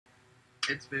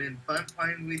It's been fun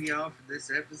playing with y'all for this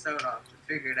episode. I'll have to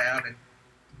figure it out and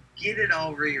get it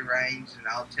all rearranged, and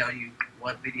I'll tell you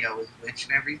what video is which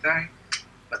and everything.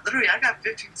 But literally, I got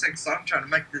 15 seconds, so I'm trying to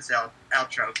make this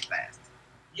outro fast.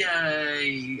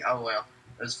 Yay! Oh well.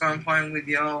 It was fun playing with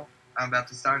y'all. I'm about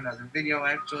to start another video,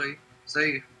 actually. See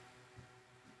you.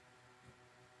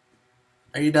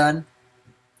 Are you done?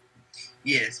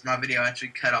 Yes, my video actually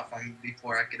cut off on me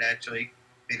before I could actually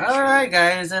finish. Alright,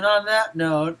 guys, and on that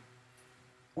note,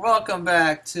 welcome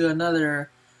back to another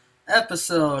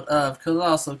episode of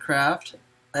Colossal Craft,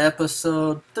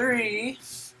 episode 3.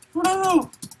 Woo!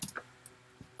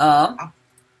 I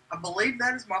believe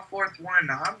that is my fourth one.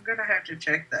 Now, I'm gonna have to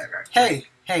check that right.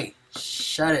 Hey,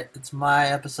 shut it. It's my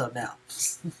episode now.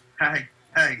 Hey,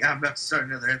 I'm about to start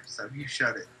another episode. You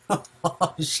shut it.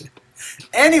 Oh, shit.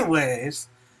 Anyways,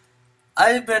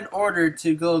 I've been ordered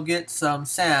to go get some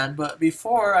sand, but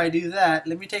before I do that,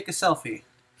 let me take a selfie.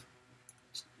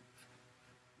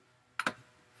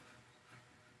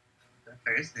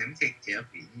 First, let me take a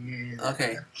selfie. Yeah.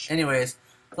 Okay, anyways,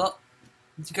 well,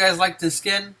 did you guys like the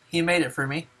skin? He made it for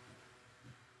me.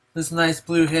 This nice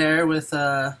blue hair with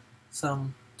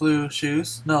some blue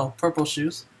shoes. No, purple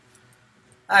shoes.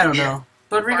 I don't know.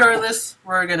 But regardless,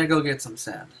 we're gonna go get some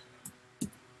sand.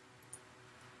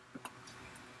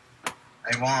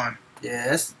 Hey, Juan,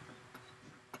 Yes?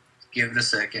 give it a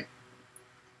second.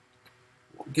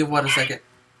 Give what a second?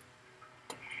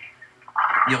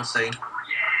 You'll see.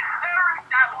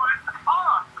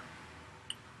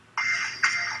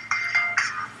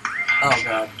 Oh,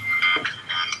 God.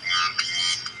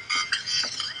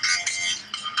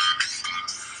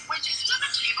 When Jason was at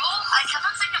the table, I kept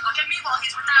on saying to look at me while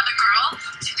he's with that other girl.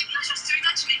 Do you think he was just doing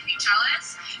that to make me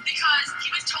jealous? Because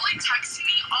he was totally texting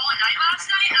me all night last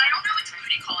night, and I don't know if it's a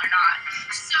booty call or not.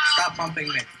 So, Stop bumping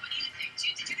me. what do you think?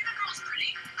 Did you think that girl was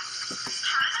pretty?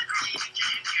 How did that girl even get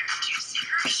in here? Do you see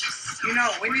her? She's so You know,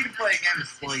 we need to play a game of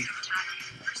sleep.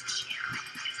 Where's she?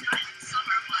 It's not even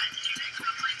summer. What? Did you think we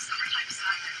were playing summertime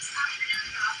sadness? After you're in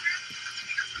the bathroom, can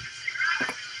we go smoke a cigarette?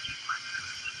 I really need one.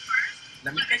 But first,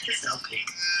 Let me take a selfie.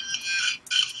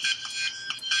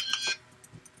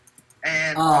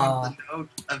 And Aw. on the note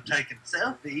of taking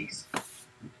selfies,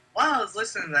 while I was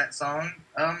listening to that song,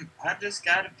 I just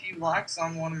got a few likes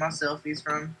on one of my selfies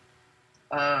from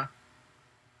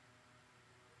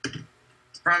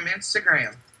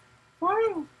Instagram.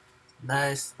 Woo!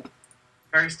 Nice.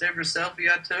 First ever selfie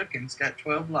I took, and it's got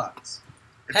 12 likes.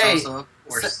 It's Hey, also, of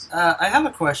course, I have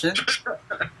a question.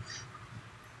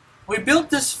 We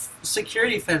built this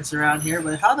security fence around here,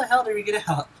 but how the hell do we get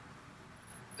out?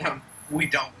 we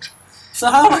don't. So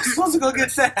how am I supposed to go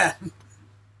get sand?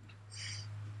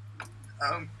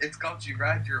 It's called you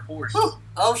ride your horse. Whew.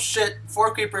 Oh shit,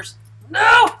 4 creepers.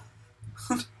 No!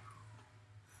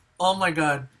 Oh my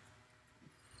god.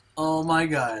 Oh my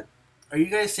god. Are you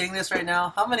guys seeing this right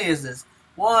now? How many is this?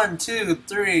 1, 2,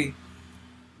 3.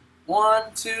 1,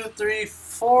 2, 3,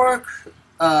 4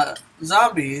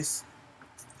 zombies.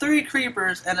 3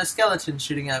 creepers and a skeleton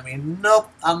shooting at me. Nope,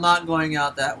 I'm not going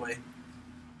out that way.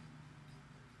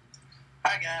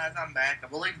 Hi guys, I'm back. I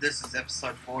believe this is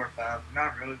episode 4 or 5. I'm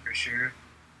not really for sure.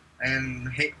 And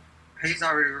he's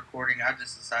already recording. I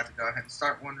just decided to go ahead and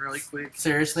start one really quick.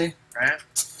 Seriously? Right?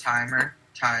 Timer.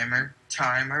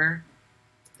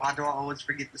 Why do I always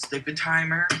forget the stupid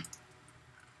timer?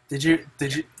 Did you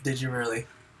really?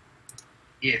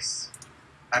 Yes.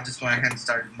 I just went ahead and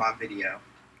started my video.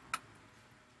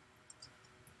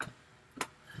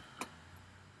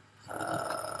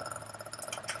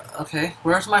 Okay,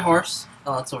 where's my horse?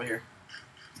 Oh, it's over here.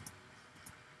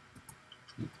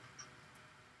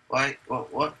 Wait,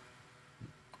 what?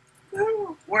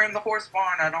 Ooh, we're in the horse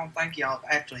barn. I don't think y'all have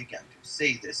actually got to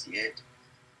see this yet.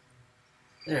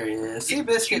 There he is.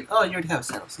 SeaBiscuit. Oh, you already have a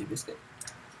saddle, SeaBiscuit.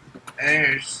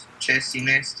 There's Chesty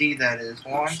Nesty, that is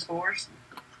Juan's horse.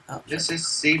 Oh, This is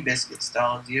SeaBiscuit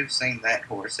stalls. You've seen that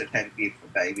horse. It had a beautiful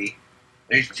baby.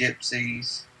 There's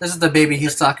Gypsies. this is the baby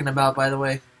he's talking about, by the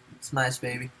way. It's a nice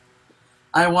baby.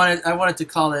 I wanted to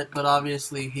call it, but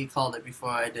obviously he called it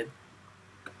before I did.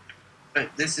 But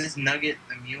this is Nugget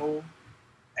the mule.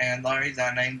 And the reason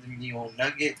I named the mule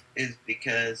Nugget is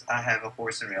because I have a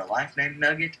horse in real life named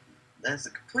Nugget. That's a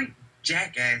complete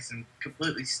jackass and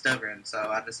completely stubborn, so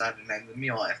I decided to name the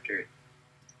mule after it.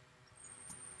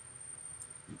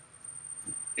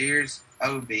 Here's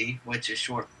Obi, which is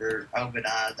short for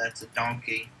Obadiah. That's a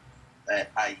donkey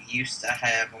that I used to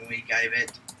have when we gave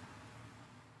it.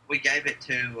 We gave it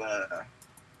to a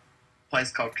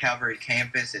place called Calvary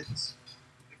Campus. It's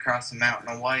across the mountain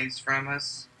a ways from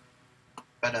us.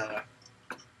 But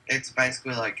it's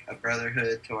basically like a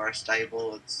brotherhood to our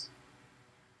stable. It's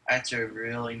That's a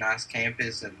really nice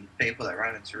campus, and people that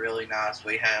run it's really nice.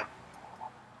 We have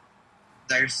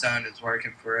their son is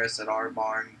working for us at our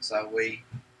barn, so we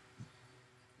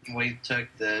took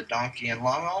the donkey and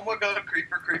long. Oh my God!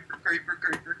 Creeper! Creeper! Creeper!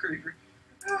 Creeper! Creeper!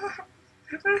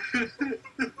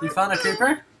 You found a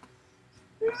creeper?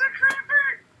 There's a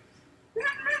creeper! In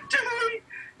midday!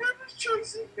 It was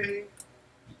chasing me.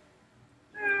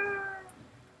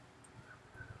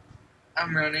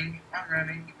 I'm running. I'm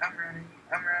running. I'm running.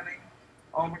 I'm running.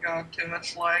 Oh my God! Too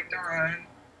much lag to run.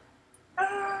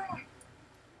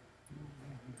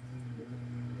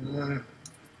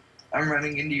 I'm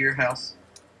running into your house.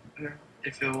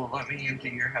 If it will let me into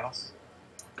your house.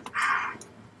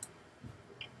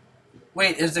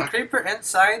 Wait, is the creeper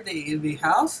inside the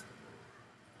house?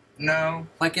 No.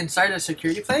 Like inside a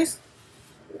security place?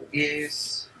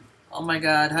 Yes. Oh my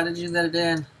God, how did you let it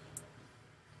in?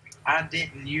 I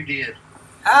didn't. You did.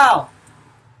 How?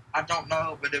 I don't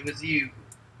know, but it was you.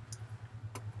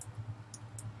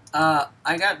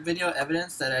 I got video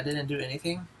evidence that I didn't do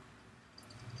anything.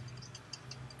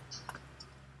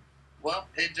 Well,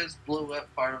 it just blew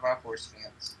up part of our horse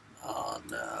fence. Oh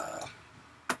no.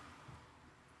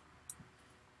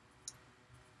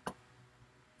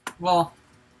 Well,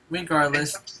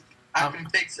 regardless. I can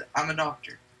fix it. I'm a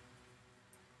doctor.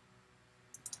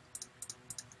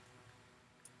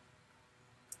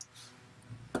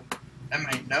 That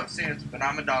made no sense, but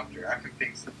I'm a doctor. I can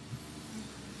fix it.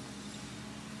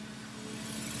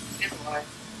 Anyway,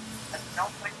 I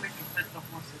don't think we can put the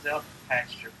horses out to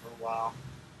pasture for a while.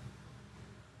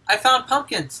 I found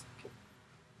pumpkins.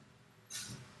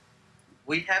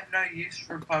 We have no use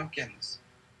for pumpkins.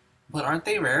 But aren't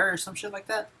they rare or some shit like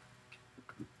that?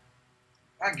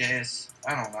 I guess.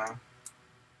 I don't know.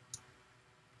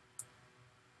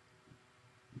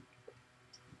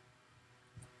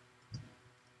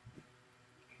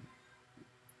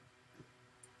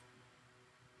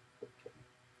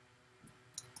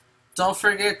 Don't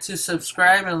forget to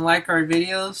subscribe and like our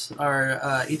videos.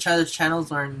 Our each other's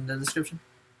channels are in the description.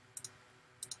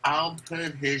 I'll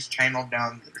put his channel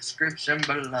down in the description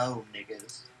below,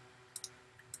 niggas.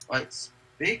 But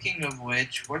speaking of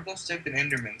which, where'd those stupid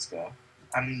Endermans go?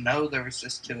 I know there was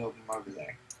just 2 of them over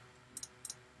there.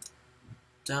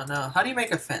 Don't know. How do you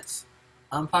make a fence?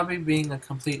 I'm probably being a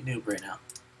complete noob right now.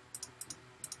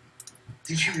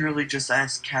 Did you really just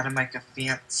ask how to make a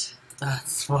fence?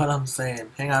 That's what I'm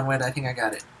saying. Hang on, wait, I think I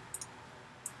got it.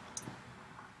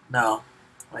 No.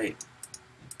 Wait.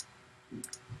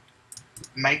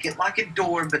 Make it like a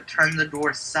door, but turn the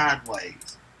door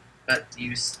sideways. But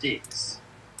use sticks.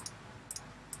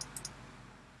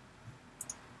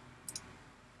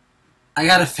 I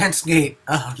got a fence gate.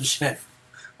 Oh, shit.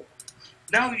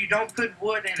 No, you don't put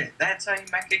wood in it. That's how you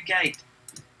make a gate.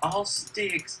 All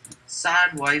sticks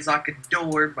sideways like a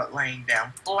door, but laying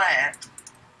down flat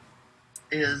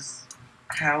is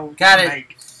how got you it.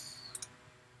 make.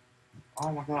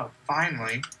 Oh my God!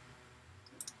 Finally.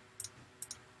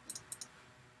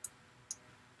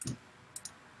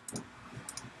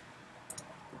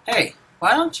 Hey,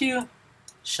 why don't you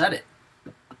shut it?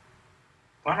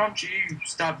 Why don't you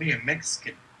stop being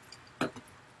Mexican?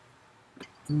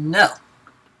 No.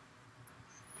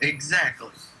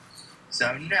 Exactly.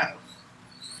 So no.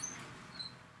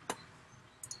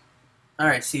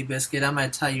 Alright, SeaBiscuit, I'm gonna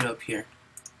tie you up here.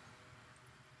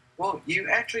 Well, you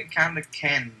actually kind of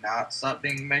cannot stop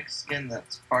being Mexican.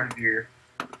 That's part of your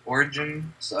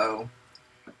origin. So.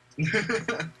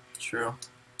 True.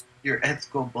 Your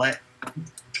ethical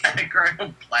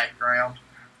background.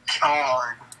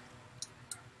 God.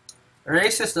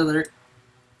 Racist alert.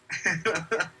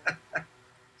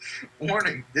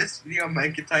 Warning, this video may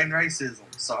contain racism.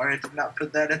 Sorry I did not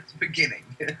put that at the beginning.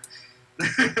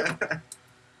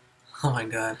 Oh my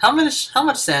God. How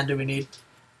much sand do we need?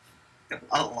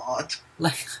 A lot.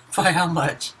 Like, by how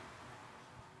much?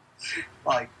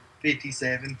 Like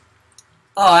 57.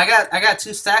 Oh, I got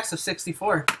 2 stacks of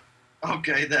 64.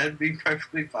 Okay, that'd be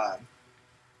perfectly fine.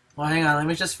 Well, hang on. Let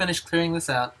me just finish clearing this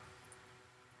out.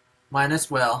 Mine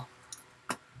as well.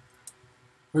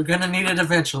 We're gonna need it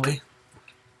eventually.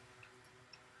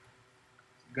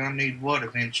 Gonna need what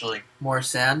eventually? More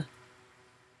sand.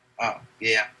 Oh,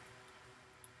 yeah.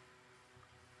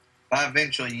 By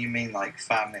eventually, you mean like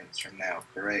 5 minutes from now,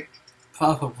 correct?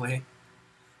 Probably.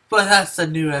 But that's a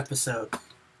new episode.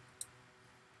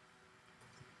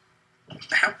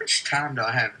 How much time do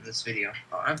I have in this video?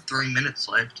 Oh, I have 3 minutes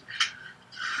left.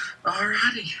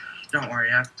 Alrighty. Don't worry,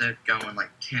 I have to go in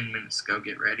like 10 minutes to go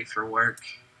get ready for work.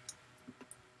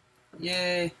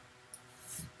 Yay.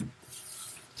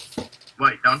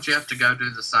 Wait, don't you have to go do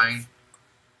the same?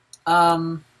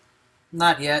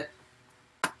 Not yet.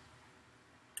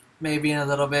 Maybe in a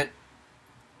little bit.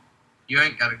 You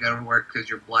ain't gotta go to work because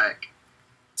you're black.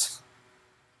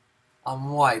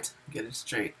 I'm white. Get it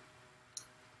straight.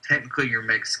 Technically, you're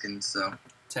Mexican, so.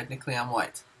 Technically, I'm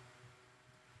white.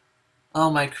 Oh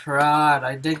my crud.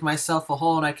 I dig myself a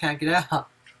hole and I can't get out.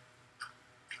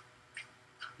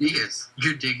 Yes,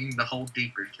 you're digging the hole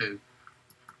deeper, too.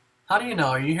 How do you know?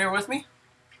 Are you here with me?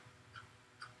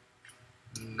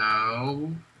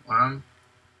 No.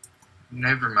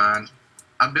 Never mind.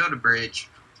 I built a bridge.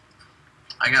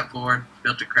 I got bored,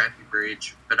 built a crappy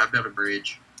bridge, but I built a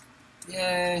bridge.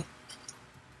 Yay.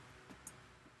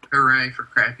 Hooray for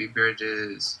crappy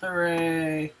bridges.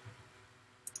 Hooray.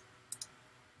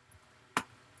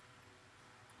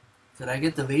 Did I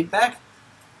get the lead back?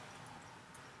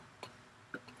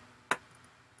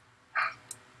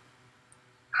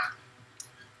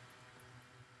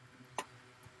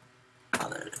 Oh,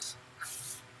 there it is.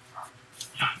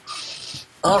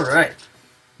 Alright.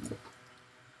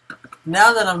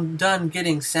 Now that I'm done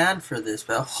getting sand for this,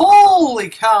 but holy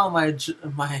cow, my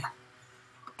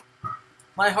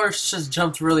horse just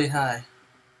jumped really high.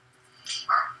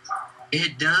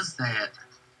 It does that.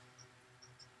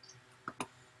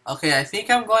 Okay, I think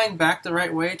I'm going back the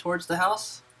right way towards the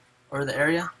house or the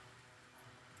area.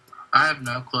 I have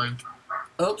no clue.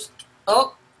 Oops.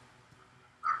 Oh.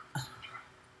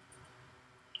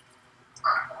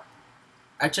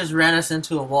 I just ran us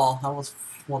into a wall. That was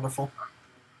wonderful.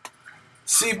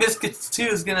 SeaBiscuit 2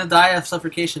 is gonna die of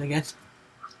suffocation again.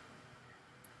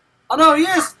 Oh no,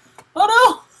 yes!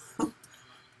 Oh no!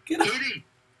 Get him! Get him!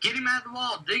 Get him out of the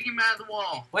wall! Dig him out of the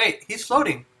wall! Wait, he's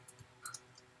floating.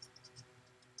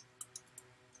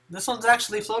 This one's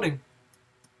actually floating.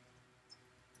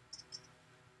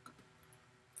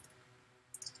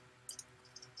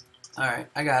 Alright,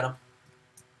 I got him.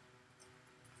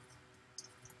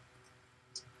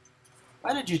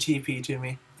 Why did you TP to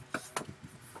me?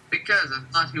 Because I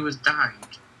thought he was dying.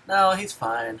 No, he's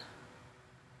fine.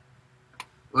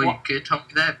 Well, What? you could tell me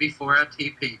that before I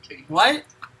TP to you. What?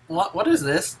 What is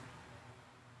this?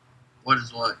 What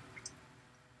is what?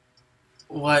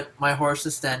 What my horse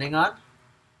is standing on?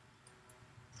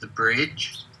 The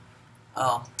bridge?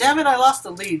 Oh, damn it, I lost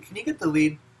the lead. Can you get the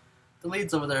lead? The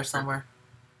lead's over there somewhere.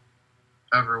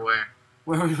 Over where?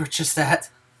 Where we were just at.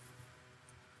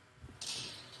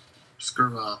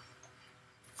 Screw off.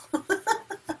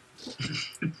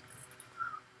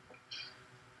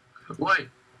 Wait,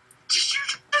 did you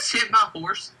just hit my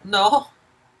horse? No.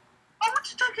 I want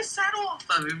to take a saddle off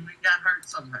of him and he got hurt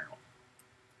somehow.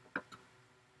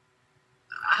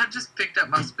 I just picked up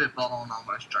my spitball and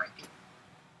almost drank it.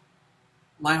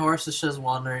 My horse is just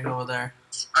wandering over there.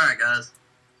 Alright guys,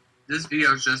 this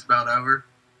video is just about over.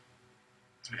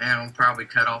 And I'll probably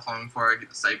cut off on before I get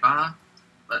to say bye.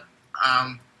 But,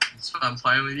 it's fun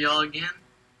playing with y'all again.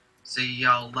 See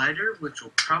y'all later, which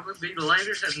will probably be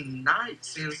later tonight,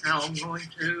 since how I'm going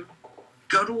to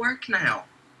go to work now.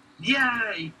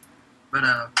 Yay! But,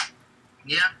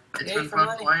 yeah, it's Yay been for fun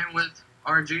money. playing with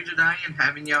RG today and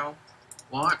having y'all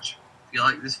watch. If you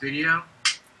like this video,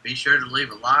 be sure to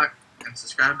leave a like and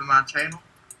subscribe to my channel.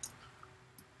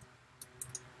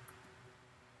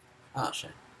 Oh,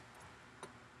 shit.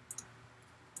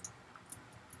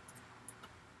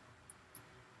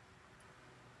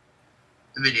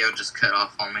 The video just cut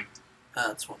off on me.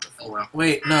 That's wonderful. Oh well.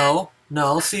 Wait, no.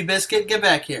 No, SeaBiscuit, get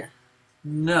back here.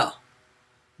 No.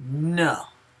 No.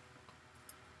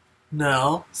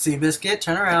 No. SeaBiscuit,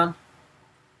 turn around.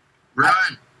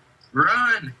 Run!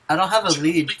 Run! I don't have a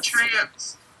lead. Only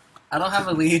chance! I don't have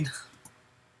a lead.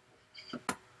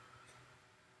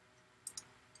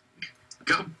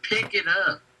 Go pick it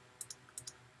up.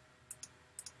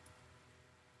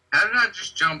 How did I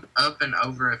just jump up and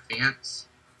over a fence?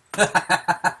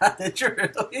 Did you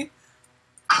really?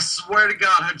 I swear to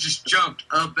God, I just jumped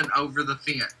up and over the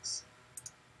fence.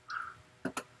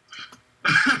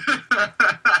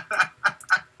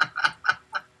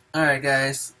 Alright,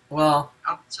 guys. Well,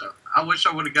 I wish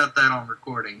I would have got that on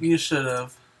recording. you should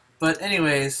have. But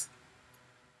anyways,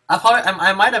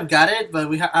 I might have got it, but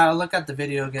I'll look at the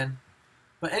video again.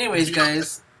 But anyways,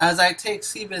 guys, as I take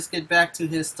SeaBiscuit back to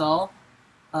his stall,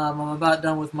 I'm about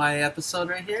done with my episode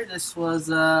right here. This was,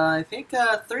 I think,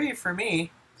 3 for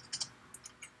me.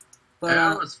 But,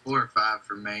 That was 4 or 5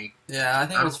 for me. yeah, I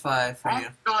think it was 5 for you.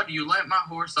 Oh God, you let my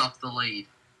horse off the lead.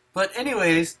 But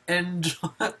anyways,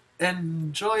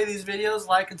 enjoy these videos,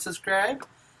 like and subscribe,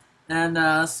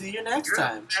 and see you next You're a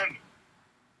time. faggot.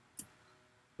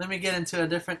 Let me get into a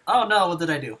different... Oh no, what did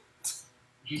I do?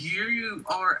 You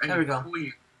are a There we go.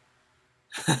 queer.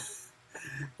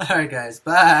 Alright guys,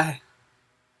 bye.